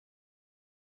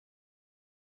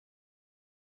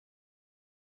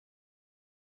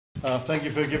Thank you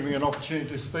for giving me an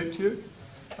opportunity to speak to you.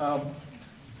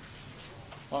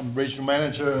 I'm Regional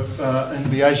Manager in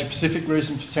the Asia Pacific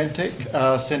region for Sentek.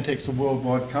 Sentek's a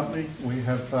worldwide company. We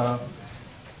have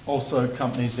also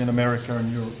companies in America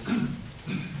and Europe.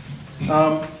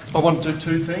 I want to do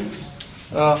two things.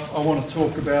 I want to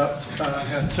talk about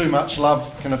how too much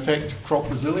love can affect crop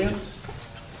resilience,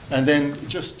 and then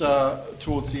just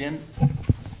towards the end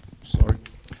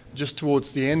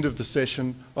of the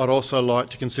session, I'd also like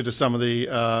to consider some of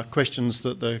the questions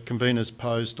that the conveners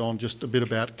posed on just a bit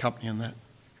about company and that.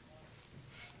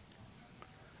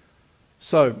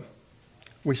 So,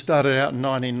 we started out in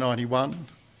 1991,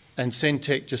 and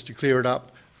Sentek, just to clear it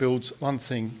up, builds one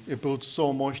thing. It builds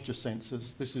soil moisture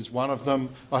sensors. This is one of them.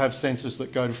 I have sensors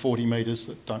that go to 40 metres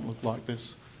that don't look like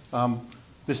this.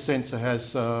 This sensor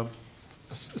has,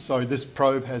 this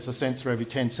probe has a sensor every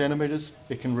 10 centimetres.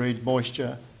 It can read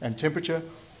moisture and temperature,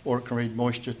 or it can read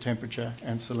moisture, temperature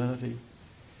and salinity.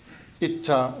 It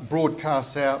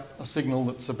broadcasts out a signal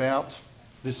that's about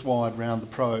this wide round the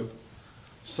probe.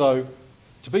 So,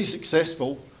 to be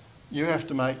successful, you have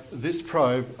to make this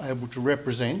probe able to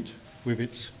represent, with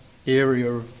its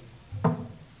area of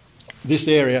this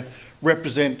area,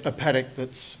 represent a paddock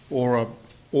that's, or an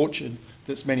orchard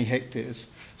that's many hectares.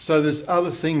 So there's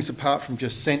other things apart from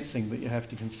just sensing that you have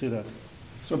to consider.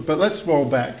 So, but let's roll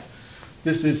back.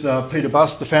 This is Peter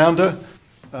Buss, the founder,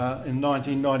 in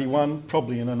 1991,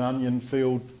 probably in an onion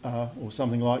field or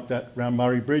something like that around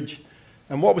Murray Bridge.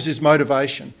 And what was his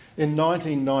motivation? In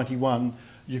 1991,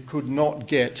 you could not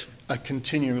get a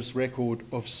continuous record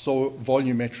of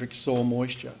volumetric soil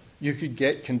moisture. You could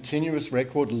get continuous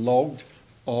record logged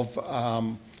of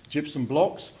gypsum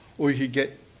blocks, or you could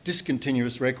get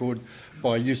discontinuous record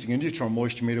by using a neutron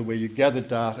moisture meter where you gathered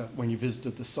data when you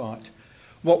visited the site.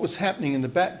 What was happening in the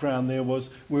background there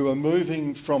was we were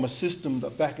moving from a system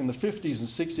that back in the 50s and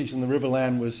 60s in the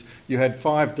Riverland was you had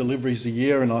 5 deliveries a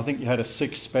year, and I think you had a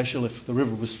 6th special if the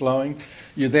river was flowing.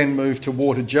 You then moved to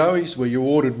water joeys where you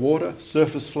ordered water,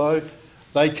 surface flow.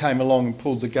 They came along and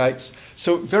pulled the gates.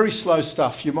 So very slow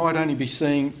stuff. You might only be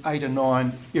seeing 8 or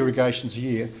 9 irrigations a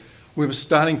year. We were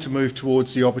starting to move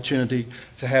towards the opportunity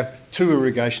to have 2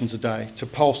 irrigations a day, to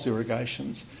pulse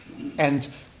irrigations. And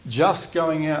just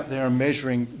going out there and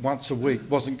measuring once a week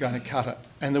wasn't going to cut it,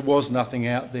 and there was nothing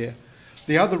out there.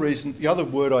 The other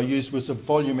word I used was a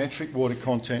volumetric water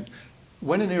content.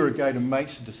 When an irrigator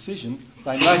makes a decision,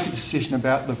 they make a decision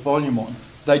about the volume on.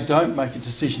 They don't make a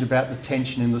decision about the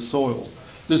tension in the soil.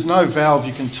 There's no valve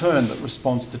you can turn that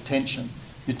responds to tension.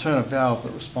 You turn a valve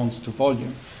that responds to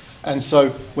volume. And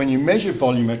so when you measure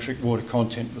volumetric water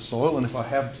content in the soil, and if I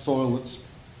have soil that's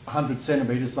 100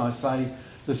 centimetres and I say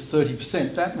there's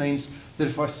 30%, that means that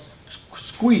if I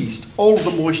squeezed all of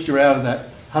the moisture out of that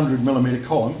 100 millimetre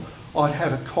column, I'd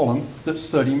have a column that's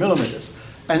 30 millimetres.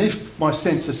 And if my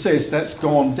sensor says that's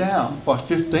gone down by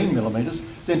 15 millimetres,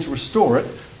 then to restore it,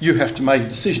 you have to make a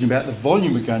decision about the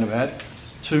volume we're going to add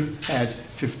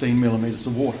 15 millimetres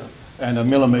of water. And a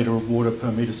millimetre of water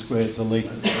per metre squared is a litre.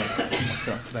 So I'm not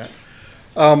going to that.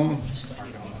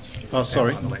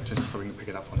 Sorry. Just so we can pick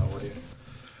it up on our audio.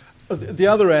 The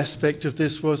other aspect of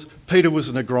this was Peter was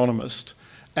an agronomist,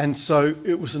 and so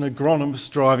it was an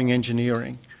agronomist driving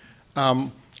engineering.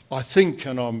 I think,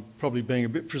 and I'm probably being a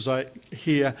bit prosaic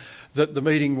here, that the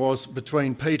meeting was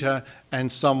between Peter and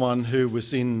someone who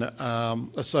was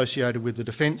associated with the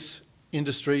defence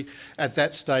industry. At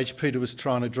that stage, Peter was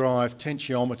trying to drive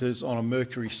tensiometers on a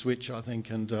mercury switch, I think,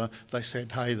 and they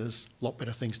said, hey, there's a lot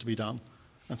better things to be done.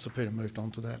 And so Peter moved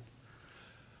on to that.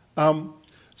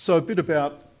 So a bit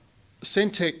about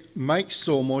Sentek makes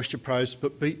soil moisture probes,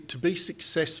 but to be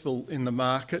successful in the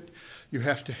market, you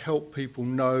have to help people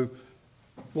know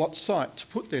what site to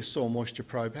put their soil moisture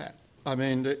probe at. I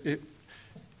mean,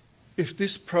 if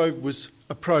this probe was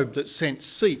a probe that sent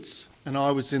seats and I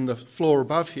was in the floor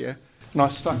above here and I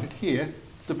stuck it here,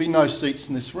 there'd be no seats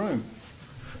in this room.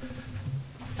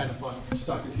 And if I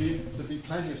stuck it here, there'd be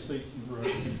plenty of seats in the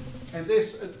room. And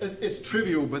it's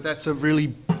trivial, but that's a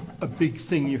big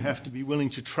thing. You have to be willing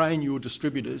to train your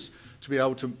distributors to be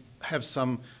able to have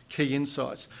some key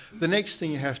insights. The next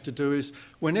thing you have to do is,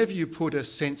 whenever you put a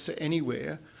sensor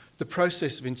anywhere, the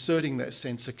process of inserting that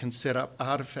sensor can set up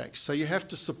artefacts. So you have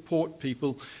to support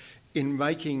people in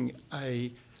making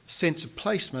a sensor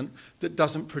placement that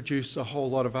doesn't produce a whole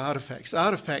lot of artefacts.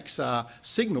 Artefacts are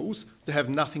signals that have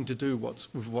nothing to do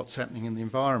with what's happening in the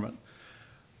environment.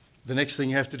 The next thing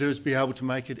you have to do is be able to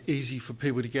make it easy for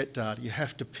people to get data. You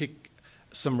have to pick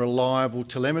some reliable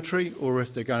telemetry, or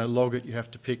if they're going to log it, you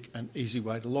have to pick an easy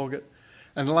way to log it.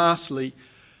 And lastly,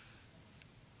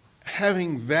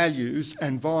 having values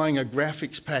and buying a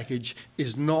graphics package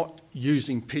is not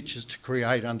using pictures to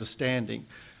create understanding.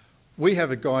 We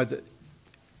have a guy that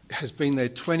has been there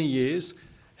 20 years.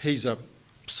 He's a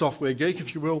software geek,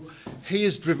 if you will. He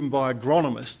is driven by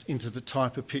agronomist into the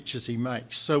type of pictures he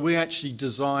makes. So we actually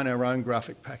design our own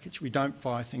graphic package. We don't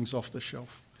buy things off the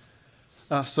shelf.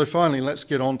 So finally, let's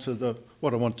get on to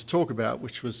what I want to talk about,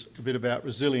 which was a bit about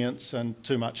resilience and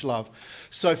too much love.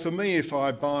 So for me, if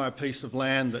I buy a piece of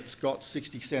land that's got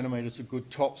 60 centimetres of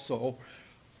good topsoil,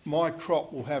 my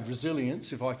crop will have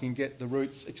resilience if I can get the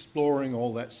roots exploring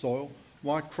all that soil.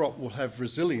 My crop will have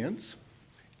resilience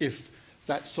if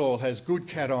that soil has good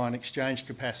cation exchange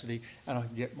capacity and I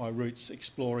can get my roots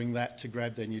exploring that to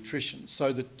grab their nutrition.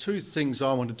 So the two things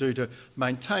I want to do to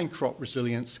maintain crop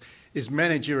resilience is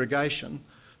manage irrigation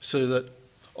so that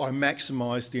I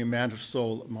maximise the amount of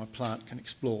soil that my plant can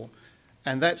explore.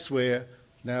 And that's where,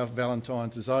 now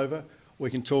Valentine's is over, we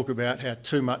can talk about how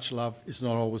too much love is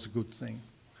not always a good thing.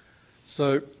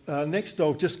 So next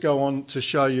I'll just go on to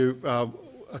show you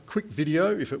a quick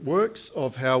video, if it works,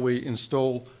 of how we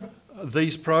install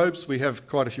these probes. We have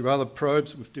quite a few other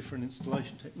probes with different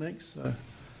installation techniques. So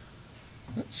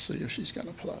let's see if she's going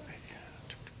to play.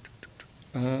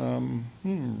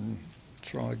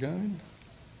 Try again.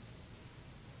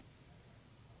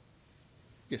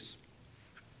 Yes.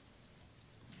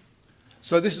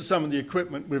 So this is some of the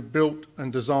equipment we've built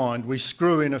and designed. We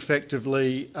screw in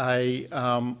effectively a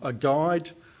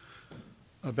guide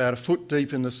about a foot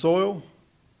deep in the soil.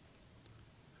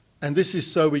 And this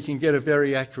is so we can get a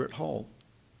very accurate hole.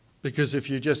 Because if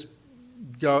you just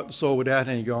go at the soil without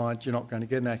any guide, you're not going to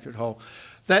get an accurate hole.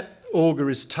 That auger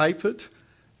is tapered,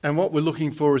 and what we're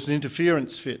looking for is an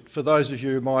interference fit. For those of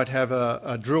you who might have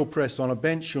a drill press on a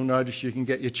bench, you'll notice you can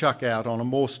get your chuck out on a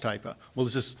Morse taper. Well,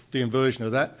 this is the inversion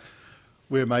of that.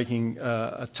 We're making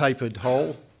a tapered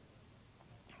hole.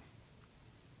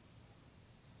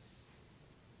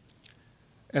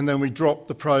 And then we drop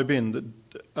the probe in.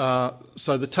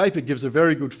 So the taper gives a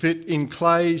very good fit. In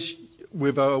clays,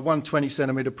 with a 120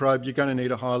 centimetre probe, you're going to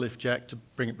need a high lift jack to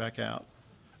bring it back out.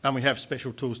 And we have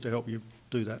special tools to help you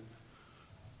do that.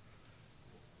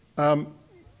 I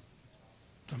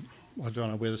don't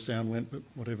know where the sound went, but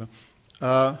whatever.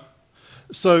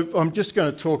 So I'm just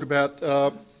going to talk about,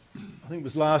 I think it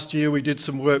was last year we did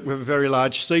some work with a very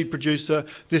large seed producer.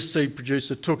 This seed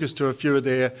producer took us to a few of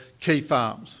their key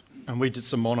farms and we did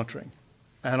some monitoring.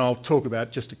 And I'll talk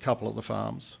about just a couple of the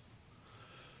farms.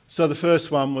 So the first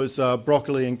one was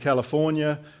broccoli in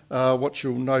California. What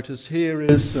you'll notice here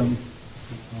is, which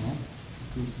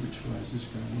way is this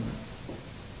going to work?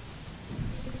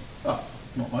 Oh,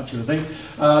 not much of a thing.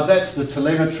 That's the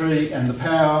telemetry and the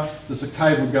power. There's a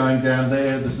cable going down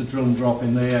there. There's a drill and drop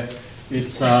in there.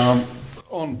 It's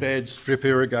on beds, drip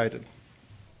irrigated.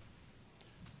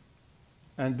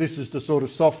 And this is the sort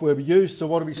of software we use. So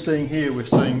what are we seeing here? We're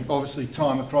seeing obviously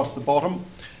time across the bottom.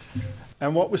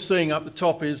 And what we're seeing up the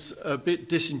top is a bit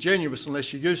disingenuous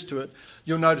unless you're used to it.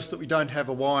 You'll notice that we don't have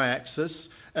a y-axis.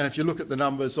 And if you look at the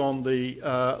numbers on the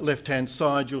left-hand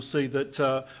side, you'll see that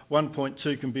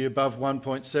 1.2 can be above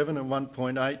 1.7 and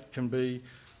 1.8 can be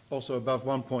also above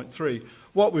 1.3.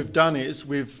 What we've done is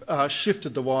we've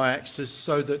shifted the y-axis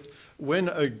so that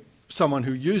when someone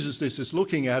who uses this is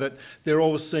looking at it, they're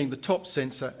always seeing the top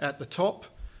sensor at the top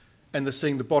and they're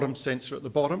seeing the bottom sensor at the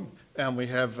bottom. And we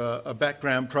have a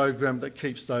background program that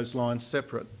keeps those lines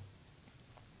separate.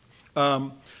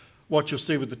 What you'll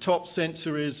see with the top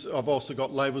sensor is, I've also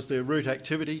got labels there, root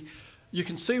activity. You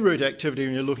can see root activity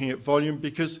when you're looking at volume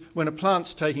because when a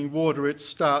plant's taking water, it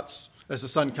starts as the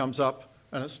sun comes up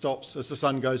and it stops as the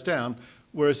sun goes down.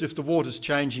 Whereas if the water's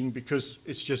changing because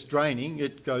it's just draining,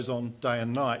 it goes on day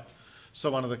and night. So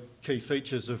one of the key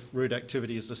features of root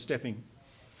activity is the stepping.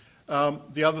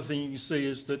 The other thing you can see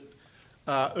is that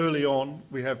early on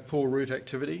we have poor root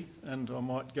activity, and I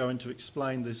might go into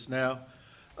explain this now.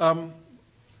 I'll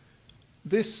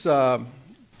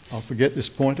forget this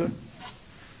pointer.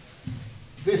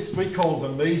 This we call the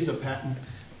Mesa pattern.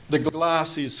 The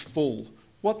glass is full.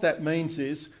 What that means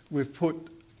is we've put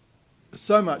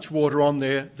so much water on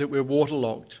there that we're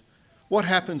waterlogged. What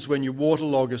happens when you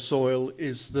waterlog a soil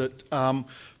is that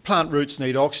plant roots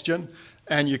need oxygen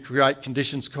and you create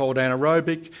conditions called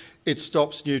anaerobic. It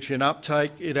stops nutrient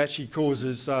uptake. It actually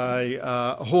causes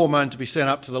a hormone to be sent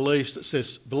up to the leaves that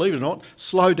says, believe it or not,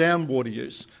 slow down water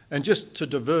use. And just to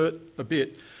divert a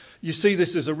bit, you see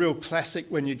this is a real classic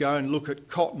when you go and look at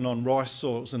cotton on rice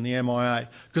soils in the MIA.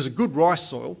 Because a good rice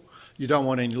soil, you don't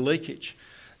want any leakage.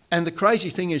 And the crazy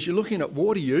thing is you're looking at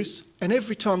water use, and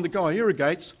every time the guy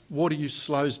irrigates, water use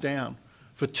slows down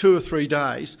for 2 or 3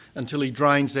 days until he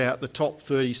drains out the top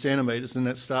 30 centimetres and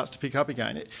it starts to pick up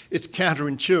again. It's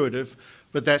counterintuitive,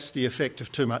 but that's the effect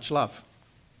of too much love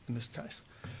in this case.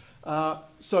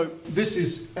 So this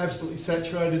is absolutely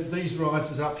saturated. These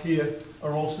rises up here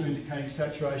are also indicating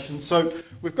saturation. So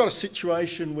we've got a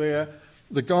situation where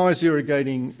the guy's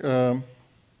irrigating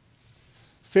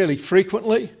fairly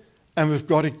frequently, and we've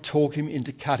got to talk him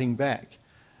into cutting back.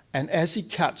 And as he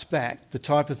cuts back, the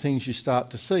type of things you start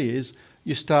to see is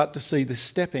you start to see the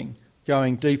stepping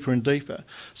going deeper and deeper.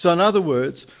 So in other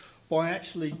words, by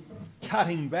actually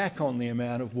cutting back on the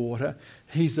amount of water,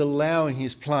 he's allowing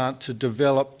his plant to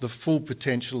develop the full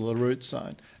potential of the root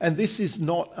zone. And this is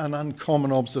not an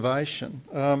uncommon observation.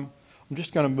 I'm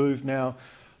just going to move now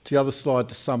to the other slide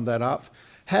to sum that up.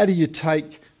 How do you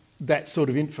take that sort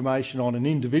of information on an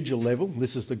individual level,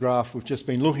 this is the graph we've just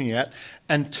been looking at,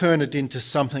 and turn it into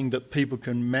something that people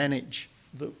can manage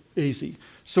easy?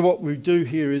 So what we do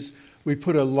here is we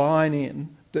put a line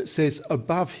in that says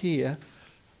above here,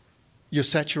 you're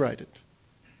saturated.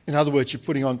 In other words, you're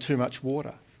putting on too much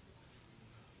water.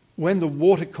 When the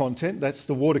water content, that's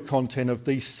the water content of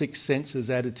these 6 sensors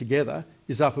added together,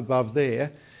 is up above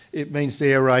there, it means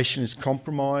the aeration is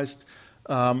compromised.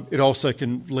 It also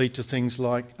can lead to things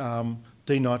like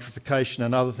denitrification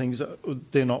and other things.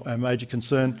 They're not a major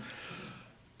concern.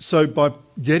 So by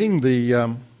getting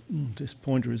the, this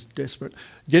pointer is desperate,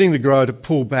 getting the grower to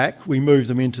pull back, we move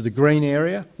them into the green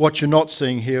area. What you're not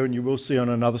seeing here, and you will see on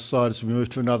another slide as we move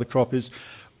to another crop, is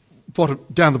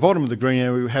down the bottom of the green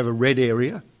area we have a red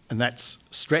area, and that's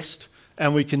stressed.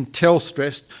 And we can tell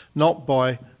stressed not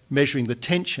by measuring the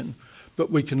tension, but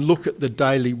we can look at the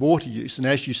daily water use. And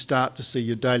as you start to see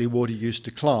your daily water use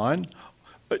decline,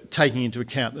 taking into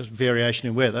account the variation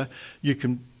in weather, you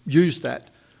can use that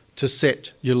to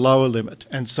set your lower limit.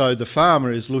 And so the farmer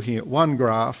is looking at one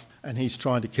graph and he's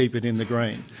trying to keep it in the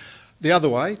green. The other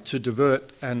way to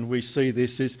divert, and we see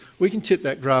this, is we can tip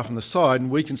that graph on the side and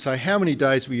we can say how many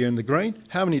days were you in the green,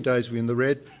 how many days were you in the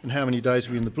red, and how many days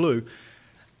were you in the blue.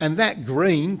 And that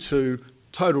green to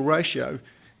total ratio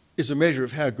is a measure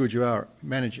of how good you are at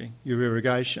managing your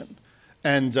irrigation.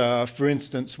 And for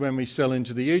instance, when we sell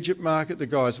into the Egypt market, the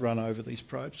guys run over these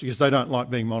probes because they don't like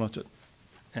being monitored.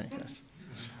 In any case,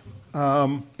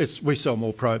 we sell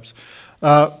more probes.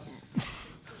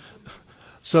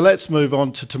 So let's move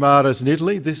on to tomatoes in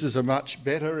Italy. This is a much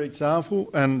better example,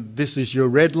 and this is your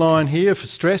red line here for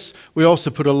stress. We also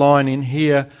put a line in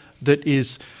here that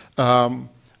is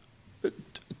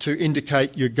to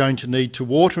indicate you're going to need to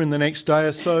water in the next day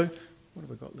or so. What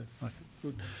have I got left? Okay,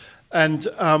 good. And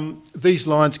these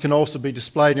lines can also be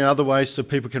displayed in other ways so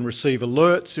people can receive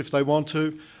alerts if they want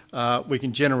to. We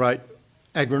can generate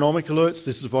agronomic alerts.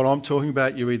 This is what I'm talking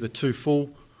about. You're either too full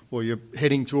or you're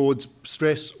heading towards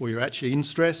stress or you're actually in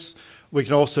stress. We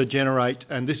can also generate,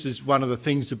 and this is one of the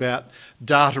things about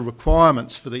data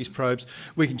requirements for these probes,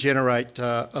 we can generate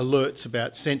alerts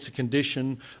about sensor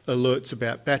condition, alerts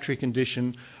about battery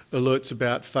condition, alerts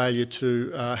about failure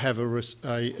to have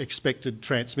a expected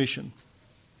transmission.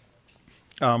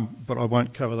 But I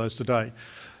won't cover those today.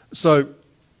 So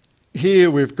here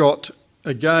we've got,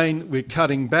 again, we're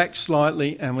cutting back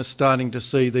slightly and we're starting to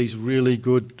see these really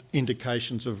good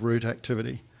indications of root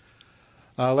activity.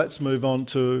 Let's move on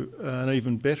to an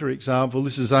even better example.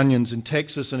 This is onions in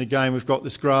Texas, and again we've got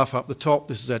this graph up the top.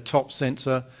 This is our top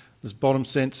sensor, this bottom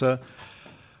sensor.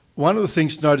 One of the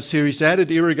things to notice here is added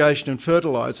irrigation and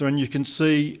fertiliser, and you can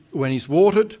see when he's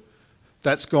watered,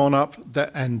 that's gone up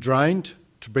and drained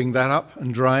to bring that up,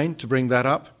 and drained to bring that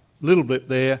up. A little bit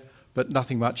there, but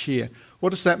nothing much here.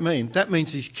 What does that mean? That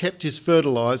means he's kept his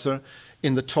fertiliser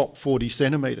in the top 40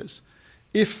 centimetres.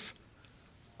 If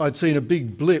I'd seen a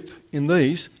big blip in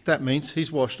these, that means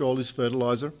he's washed all his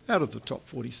fertiliser out of the top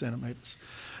 40 centimetres.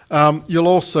 You'll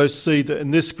also see that in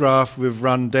this graph we've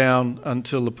run down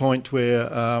until the point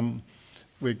where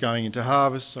we're going into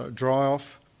harvest, so dry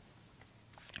off.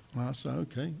 So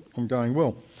okay, I'm going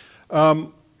well.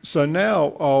 So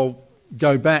now I'll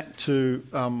go back to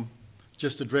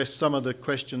just address some of the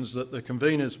questions that the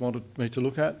conveners wanted me to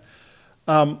look at.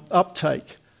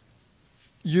 Uptake.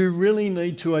 You really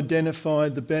need to identify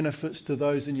the benefits to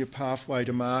those in your pathway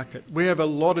to market. We have a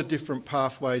lot of different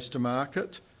pathways to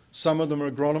market. Some of them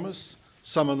are agronomists,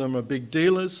 some of them are big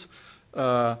dealers,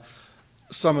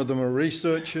 some of them are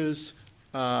researchers.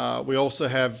 We also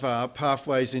have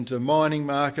pathways into mining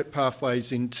market,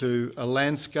 pathways into a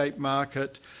landscape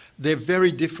market. They're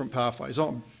very different pathways.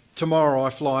 Tomorrow I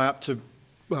fly up to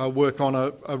work on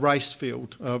a race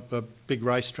field, a big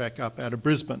racetrack up out of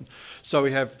Brisbane. So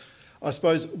we have I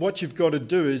suppose what you've got to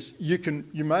do is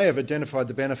you may have identified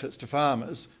the benefits to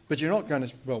farmers, but you're not going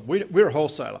to, well, we're a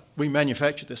wholesaler. We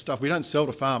manufacture this stuff. We don't sell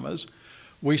to farmers.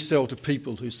 We sell to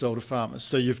people who sell to farmers.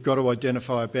 So you've got to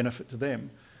identify a benefit to them.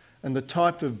 And the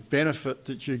type of benefit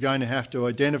that you're going to have to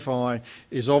identify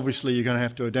is obviously you're going to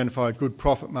have to identify a good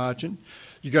profit margin.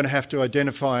 You're going to have to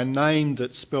identify a name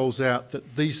that spells out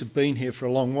that these have been here for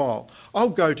a long while. I'll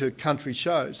go to country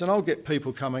shows and I'll get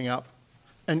people coming up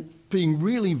and being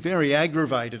really very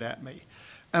aggravated at me.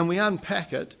 And we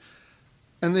unpack it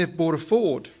and they've bought a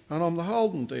Ford and I'm the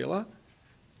Holden dealer.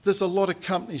 There's a lot of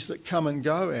companies that come and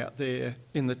go out there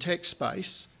in the tech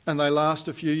space and they last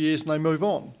a few years and they move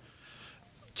on.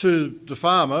 To the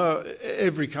farmer,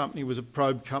 every company was a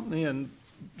probe company and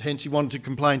hence he wanted to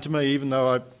complain to me even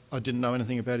though I didn't know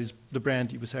anything about the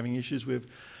brand he was having issues with.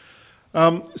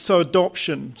 So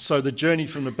adoption, so the journey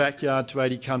from the backyard to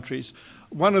 80 countries.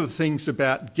 One of the things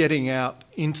about getting out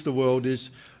into the world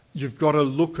is you've got to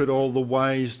look at all the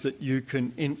ways that you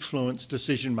can influence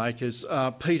decision makers.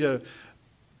 Peter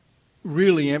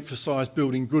really emphasised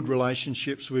building good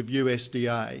relationships with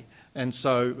USDA. And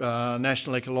so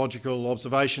National Ecological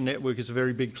Observation Network is a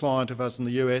very big client of us in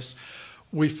the US.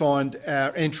 We find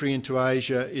our entry into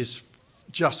Asia is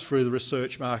just through the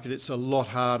research market. It's a lot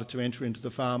harder to enter into the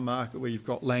farm market where you've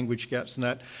got language gaps and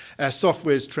that. Our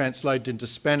software is translated into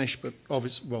Spanish, but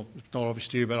obviously, well, it's not obvious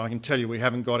to you, but I can tell you we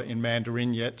haven't got it in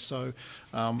Mandarin yet. So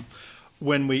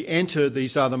when we enter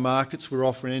these other markets, we're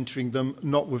often entering them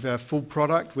not with our full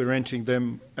product. We're entering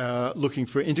them looking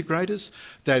for integrators.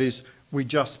 That is, we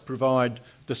just provide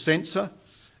the sensor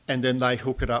and then they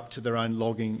hook it up to their own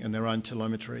logging and their own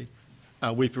telemetry.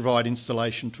 We provide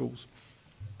installation tools.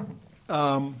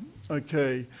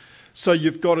 Okay, so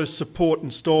you've got to support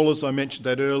installers. I mentioned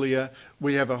that earlier.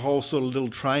 We have a whole sort of little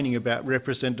training about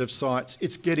representative sites.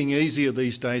 It's getting easier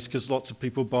these days because lots of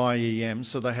people buy EM,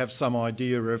 so they have some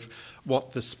idea of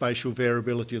what the spatial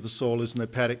variability of the soil is in their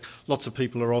paddock. Lots of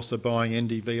people are also buying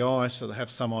NDVI, so they have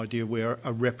some idea where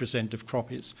a representative crop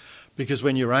is. Because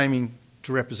when you're aiming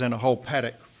to represent a whole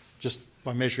paddock, just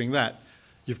by measuring that,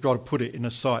 you've got to put it in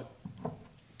a site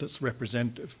that's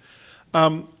representative.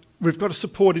 We've got to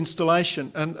support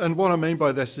installation, and what I mean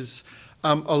by this is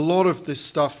a lot of this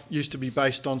stuff used to be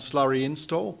based on slurry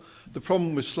install. The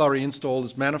problem with slurry install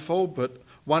is manifold, but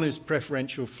one is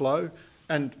preferential flow,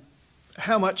 and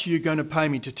how much are you going to pay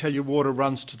me to tell you water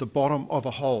runs to the bottom of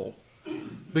a hole?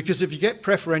 Because if you get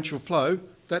preferential flow,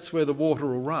 that's where the water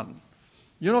will run.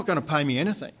 You're not going to pay me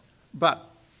anything, but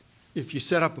if you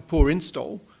set up a poor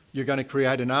install, you're going to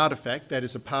create an artefact that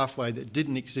is a pathway that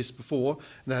didn't exist before.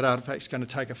 And that artefact's going to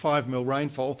take a 5 mil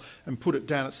rainfall and put it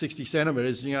down at 60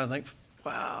 centimetres. And you're going to think,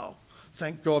 wow,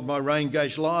 thank God my rain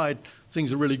gauge lied.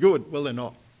 Things are really good. Well, they're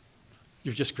not.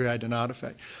 You've just created an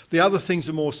artefact. The other things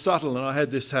are more subtle, and I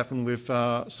had this happen with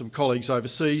some colleagues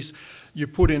overseas. You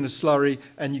put in a slurry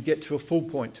and you get to a full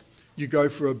point. You go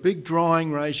for a big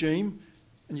drying regime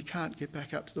and you can't get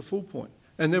back up to the full point.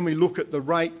 And then we look at the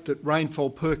rate that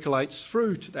rainfall percolates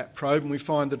through to that probe and we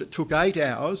find that it took 8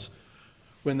 hours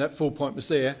when that full point was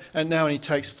there and now only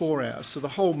takes 4 hours. So the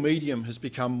whole medium has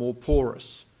become more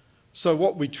porous. So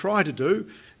what we try to do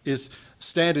is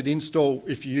standard install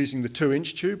if you're using the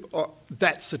 2-inch tube.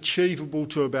 That's achievable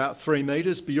to about 3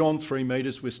 metres. Beyond 3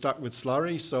 metres we're stuck with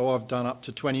slurry. So I've done up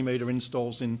to 20 metre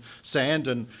installs in sand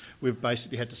and we've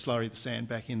basically had to slurry the sand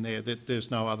back in there. There's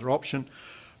no other option.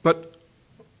 But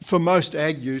for most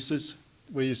ag users,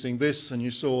 we're using this, and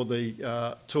you saw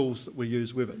the tools that we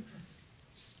use with it.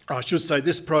 I should say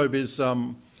this probe is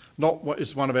not what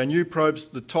is one of our new probes.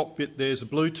 The top bit there's a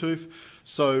Bluetooth.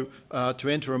 So to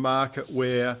enter a market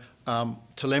where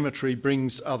telemetry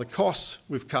brings other costs,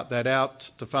 we've cut that out.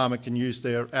 The farmer can use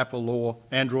their Apple or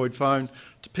Android phone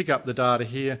to pick up the data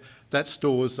here. That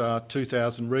stores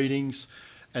 2,000 readings.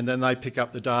 And then they pick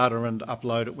up the data and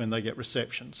upload it when they get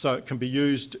reception. So it can be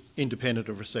used independent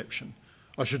of reception.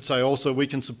 I should say also we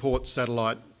can support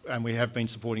satellite, and we have been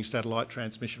supporting satellite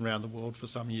transmission around the world for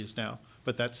some years now,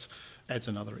 but that adds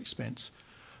another expense.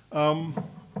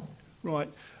 Right.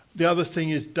 The other thing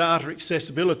is data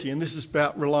accessibility, and this is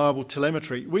about reliable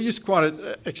telemetry. We use quite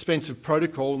an expensive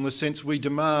protocol in the sense we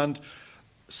demand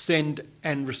send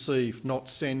and receive, not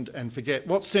send and forget.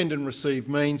 What send and receive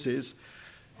means is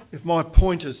if my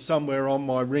pointer's somewhere on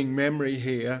my ring memory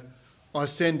here, I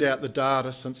send out the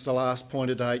data since the last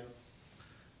pointer date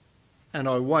and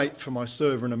I wait for my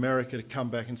server in America to come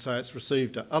back and say it's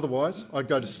received it. Otherwise, I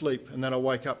go to sleep and then I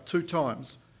wake up 2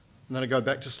 times and then I go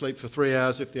back to sleep for 3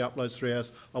 hours. If the upload's 3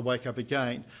 hours, I wake up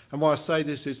again. And why I say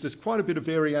this is there's quite a bit of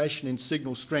variation in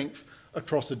signal strength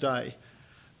across a day.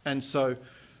 And so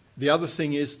the other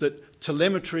thing is that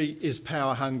telemetry is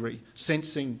power hungry.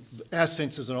 Sensing, our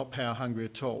sensors are not power hungry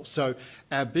at all. So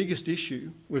our biggest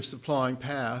issue with supplying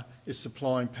power is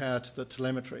supplying power to the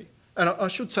telemetry. And I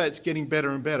should say it's getting better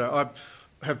and better. I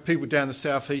have people down the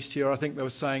southeast here, I think they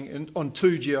were saying on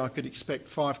 2G I could expect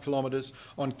 5 kilometres,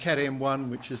 on Cat M1,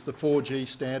 which is the 4G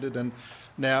standard, and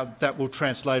now that will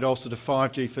translate also to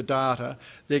 5G for data,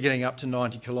 they're getting up to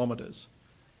 90 kilometres.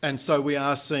 And so we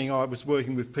are seeing, I was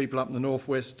working with people up in the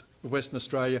northwest, Western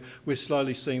Australia, we're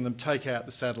slowly seeing them take out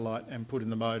the satellite and put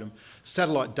in the modem.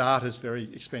 Satellite data is very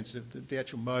expensive. The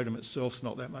actual modem itself's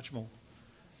not that much more.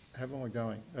 How am I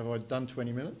going? Have I done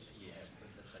 20 minutes? Yeah,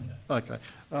 but that's okay.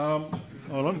 Okay.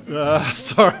 Hold on.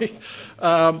 Sorry.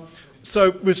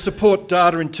 So with support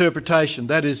data interpretation,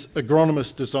 that is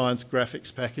agronomist designs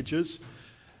graphics packages.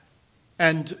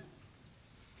 And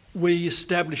we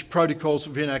establish protocols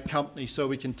within our company so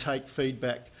we can take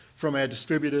feedback from our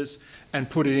distributors and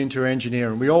put it into our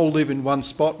engineering. We all live in one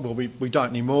spot. Well, we don't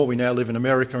anymore. We now live in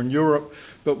America and Europe,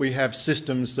 but we have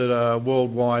systems that are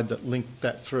worldwide that link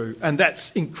that through. And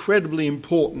that's incredibly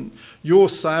important. Your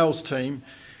sales team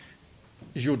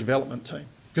is your development team,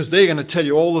 because they're going to tell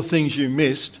you all the things you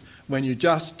missed when you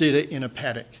just did it in a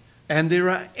paddock. And there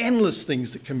are endless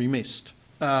things that can be missed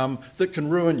that can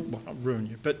ruin you, well, not ruin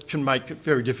you, but can make it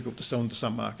very difficult to sell into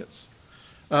some markets.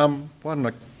 Why don't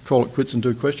I call it quits and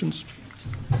do questions?